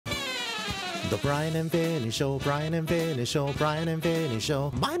The Bryan and Vinny Show, Bryan and Vinny Show, Bryan and Vinny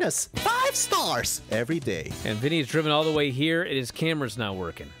Show. Minus 5 stars every day. And Vinny's driven all the way here, and his camera's not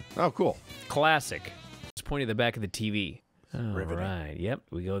working. Oh, cool. Classic. It's pointing at the back of the TV. All right. Yep,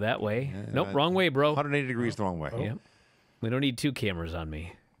 we go that way. Nope, wrong way, bro. 180 degrees the wrong way. Yep. We don't need 2 cameras on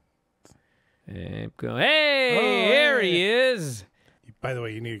me. Hey, there he is. By the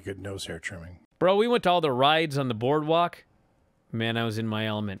way, you need a good nose hair trimming. Bro, we went to all the rides on the boardwalk. Man, I was in my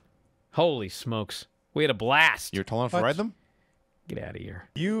element. Holy smokes. We had a blast. You're tall enough to ride them? Get out of here.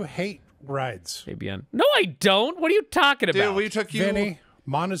 You hate rides. Maybe on. No, I don't. What are you talking about? Dude, we took you Vinny,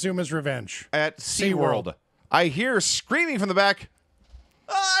 Montezuma's Revenge. at SeaWorld. I hear screaming from the back.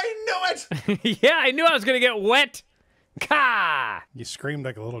 I knew it! Yeah, I knew I was going to get wet. Ka! You screamed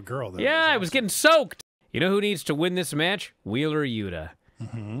like a little girl. There. Yeah, I was getting soaked. You know who needs to win this match? Wheeler Yuta.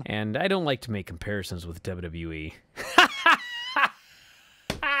 And I don't like to make comparisons with WWE.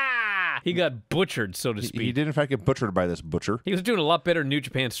 He got butchered, so to speak. He did, in fact, get butchered by this butcher. He was doing a lot better in New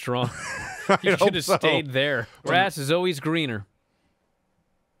Japan Strong. You should have stayed there. Grass is always greener.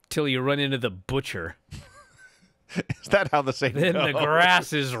 Till you run into the butcher. Is that how the saying Then goes? the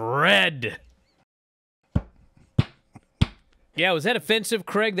grass is red. Yeah, was that offensive,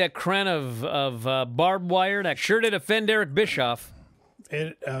 Craig? That crown of barbed wire? That sure did offend Eric Bischoff.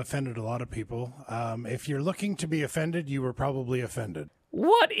 It offended a lot of people. If you're looking to be offended, you were probably offended.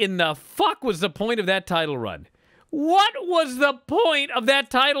 What in the fuck was the point of that title run? What was the point of that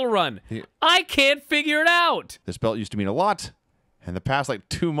title run? I can't figure it out. This belt used to mean a lot, and the past,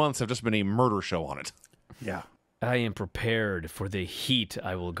 2 months have just been a murder show on it. Yeah. I am prepared for the heat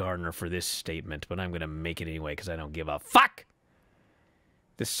I will garner for this statement, but I'm going to make it anyway because I don't give a fuck.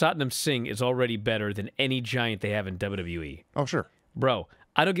 The Satnam Singh is already better than any giant they have in WWE. Oh, sure. Bro,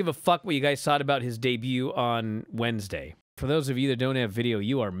 I don't give a fuck what you guys thought about his debut on Wednesday. For those of you that don't have video,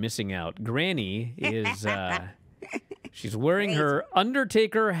 you are missing out. Granny is, she's wearing her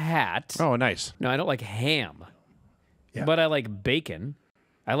Undertaker hat. Oh, nice. No, I don't like ham. Yeah. But I like bacon.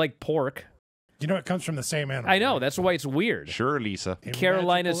 I like pork. You know it comes from the same animal. I know, right? that's why it's weird. Sure, Lisa. A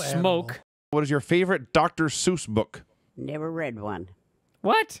Carolina magical Smoke. animal. What is your favorite Dr. Seuss book? Never read one.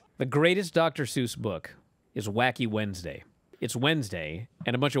 What? The greatest Dr. Seuss book is Wacky Wednesday. It's Wednesday,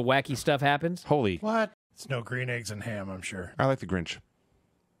 and a bunch of wacky stuff happens. Holy. What? It's no green eggs and ham, I'm sure. I like the Grinch.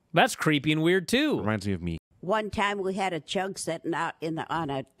 That's creepy and weird, too. Reminds me of me. One time we had a jug sitting out on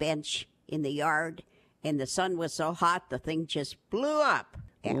a bench in the yard, and the sun was so hot the thing just blew up.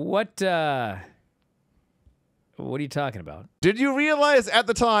 Yeah. What are you talking about? Did you realize at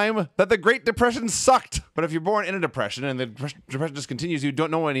the time that the Great Depression sucked? But if you're born in a depression and the depression just continues, you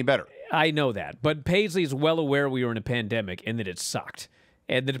don't know any better. I know that, but Paisley's well aware we were in a pandemic and that it sucked.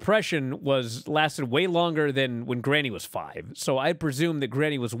 And the depression lasted way longer than when Granny was 5. So I presume that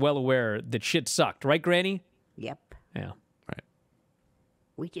Granny was well aware that shit sucked. Right, Granny? Yep. Yeah. Right.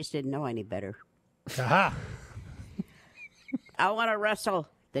 We just didn't know any better. Aha! I want to wrestle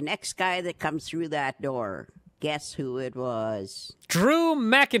the next guy that comes through that door. Guess who it was? Drew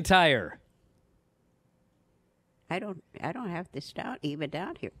McIntyre. I don't have this down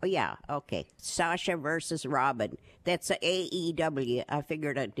here. Oh yeah, okay. Sasha versus Robin. That's a AEW. I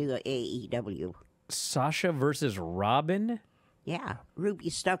figured I'd do a AEW. Sasha versus Robin? Yeah. Ruby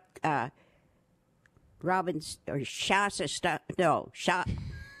stuck Shasha stuck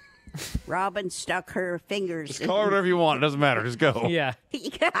Robin stuck her fingers. Just call it whatever you want. It doesn't matter. Just go. Yeah. You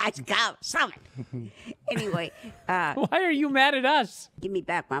guys go. Stop it. Anyway, Why are you mad at us? give me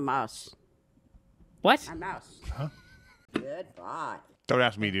back my mouse. What? My mouse. Huh? Goodbye. Don't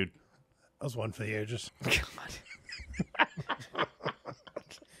ask me, dude. That was one for the ages.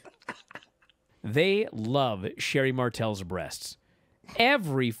 They love Sherry Martel's breasts.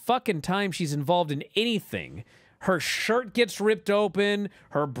 Every fucking time she's involved in anything, her shirt gets ripped open,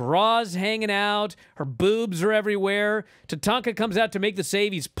 her bra's hanging out, her boobs are everywhere. Tatanka comes out to make the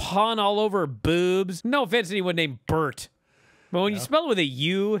save, he's pawing all over her boobs. No offense to anyone named Bert. But when you spell it with a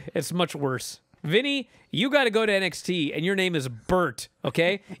U, it's much worse. Vinny, you got to go to NXT, and your name is Bert,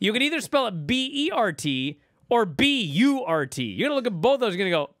 okay? You can either spell it B-E-R-T or B-U-R-T. You're going to look at both of those, you're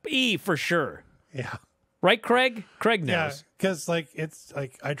going to go E for sure. Yeah. Right, Craig? Craig Yeah, knows. because it's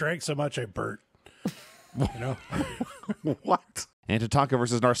like I drank so much I burnt. You know? What? And Tatanka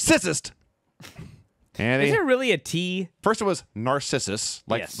versus Narcissist. And Is there really a T? first it was Narcissus,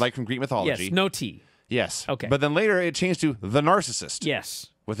 Yes. like from Greek mythology. Yes, no T. Yes. Okay. But then later it changed to the Narcissist. Yes.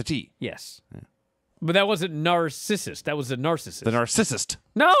 With a T. Yes. But that wasn't Narcissus. That was the Narcissist. The Narcissist.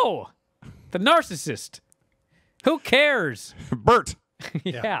 No! The Narcissist. Who cares? Bert.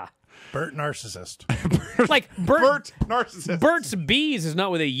 Yeah. Bert narcissist. Like Bert Narcissist. Burt's Bees is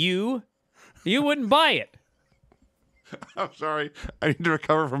not with a U. You wouldn't buy it. I'm sorry. I need to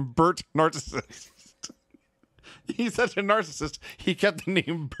recover from Bert Narcissist. He's such a narcissist. He kept the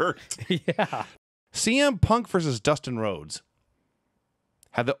name Bert. Yeah. CM Punk versus Dustin Rhodes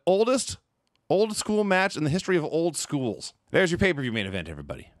had the oldest old school match in the history of old schools. There's your pay-per-view main event,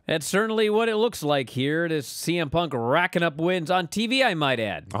 everybody. That's certainly what it looks like here. It is CM Punk racking up wins on TV, I might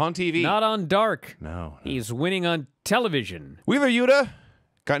add. On TV. Not on Dark. No. He's winning on television. Wheeler Yuta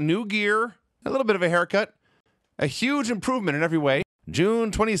got new gear, a little bit of a haircut, a huge improvement in every way.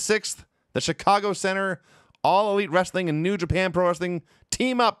 June 26th, the Chicago Center, All Elite Wrestling and New Japan Pro Wrestling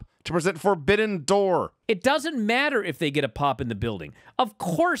team up to present Forbidden Door. It doesn't matter if they get a pop in the building. Of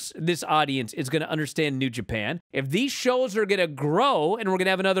course this audience is going to understand New Japan. If these shows are going to grow and we're going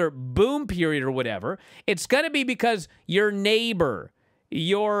to have another boom period or whatever, it's going to be because your neighbor,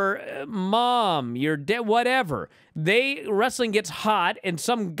 your mom, your dad, whatever, wrestling gets hot and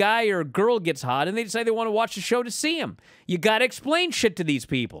some guy or girl gets hot and they decide they want to watch the show to see him. You got to explain shit to these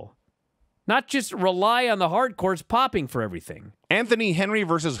people. Not just rely on the hardcores popping for everything. Anthony Henry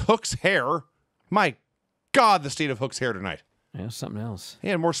versus Hook's hair. My God, the state of Hook's hair tonight. Yeah, something else. He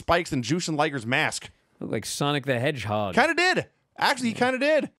had more spikes than Jushin Liger's mask. Looked like Sonic the Hedgehog. Kind of did. Actually, he kind of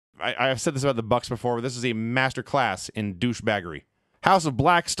did. I've said this about the Bucks before, but this is a master class in douchebaggery. House of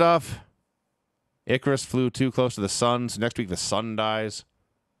Black stuff. Icarus flew too close to the sun, so next week the sun dies.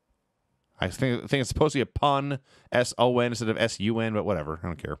 I think it's supposed to be a pun, S-O-N instead of S-U-N, but whatever. I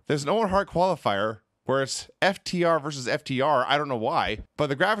don't care. There's an Owen Hart qualifier where it's FTR versus FTR. I don't know why, but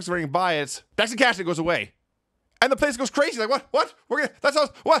the graphics are running by. It's Jackson Cassidy goes away. And the place goes crazy. Like, what? That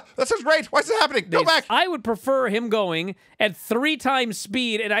sounds great. Why is this happening? Go back. I would prefer him going at 3 times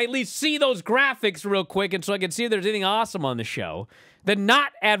speed and I at least see those graphics real quick and so I can see if there's anything awesome on the show than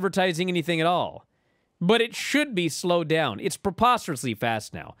not advertising anything at all. But it should be slowed down. It's preposterously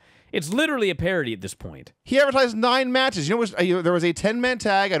fast now. It's literally a parody at this point. He advertised 9 matches. You know, there was a 10-man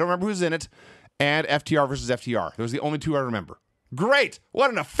tag. I don't remember who's in it. And FTR versus FTR. Those are the only 2 I remember. Great.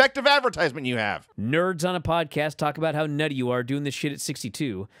 What an effective advertisement you have. Nerds on a podcast talk about how nutty you are doing this shit at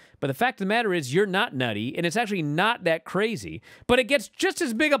 62. But the fact of the matter is you're not nutty, and it's actually not that crazy. But it gets just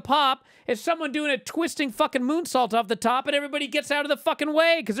as big a pop as someone doing a twisting fucking moonsault off the top, and everybody gets out of the fucking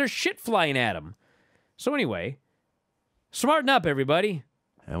way because there's shit flying at them. So anyway, smarten up, everybody.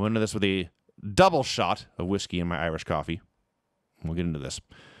 I went into this with a double shot of whiskey in my Irish coffee. We'll get into this.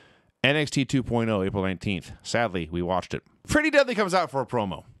 NXT 2.0, April 19th. Sadly, we watched it. Pretty Deadly comes out for a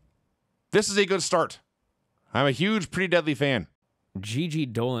promo. This is a good start. I'm a huge Pretty Deadly fan. Gigi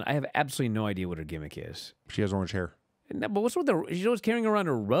Dolan, I have absolutely no idea what her gimmick is. She has orange hair. No, but what's with she's always carrying around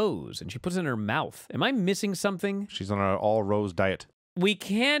a rose, and she puts it in her mouth. Am I missing something? She's on an all-rose diet. We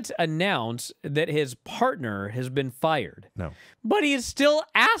can't announce that his partner has been fired. No. But he is still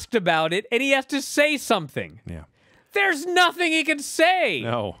asked about it, and he has to say something. Yeah. There's nothing he can say.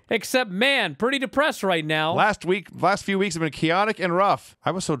 No. Except, man, pretty depressed right now. Last few weeks have been chaotic and rough.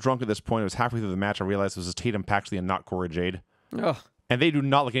 I was so drunk at this point, it was halfway through the match, I realized it was Tatum Paxley and not Cora Jade. Ugh. And they do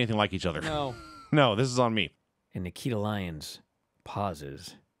not look anything like each other. No. No, this is on me. And Nikita Lyons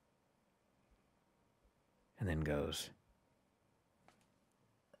pauses. And then goes.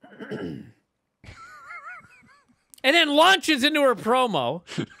 And then launches into her promo.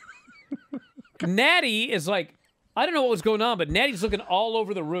 Natty is like, I don't know what was going on, but Natty's looking all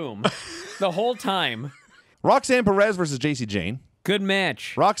over the room the whole time. Roxanne Perez versus JC Jane. Good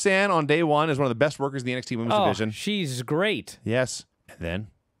match. Roxanne on day 1 is one of the best workers in the NXT Women's Division. She's great. Yes. And then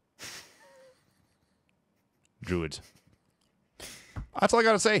Druids. That's all I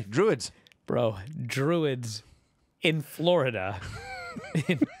got to say. Druids. Bro, Druids in Florida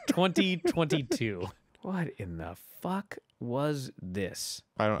in 2022. What in the fuck was this?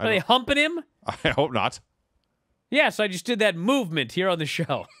 Are they humping him? I hope not. Yes, I just did that movement here on the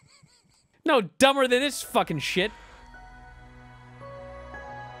show. No dumber than this fucking shit.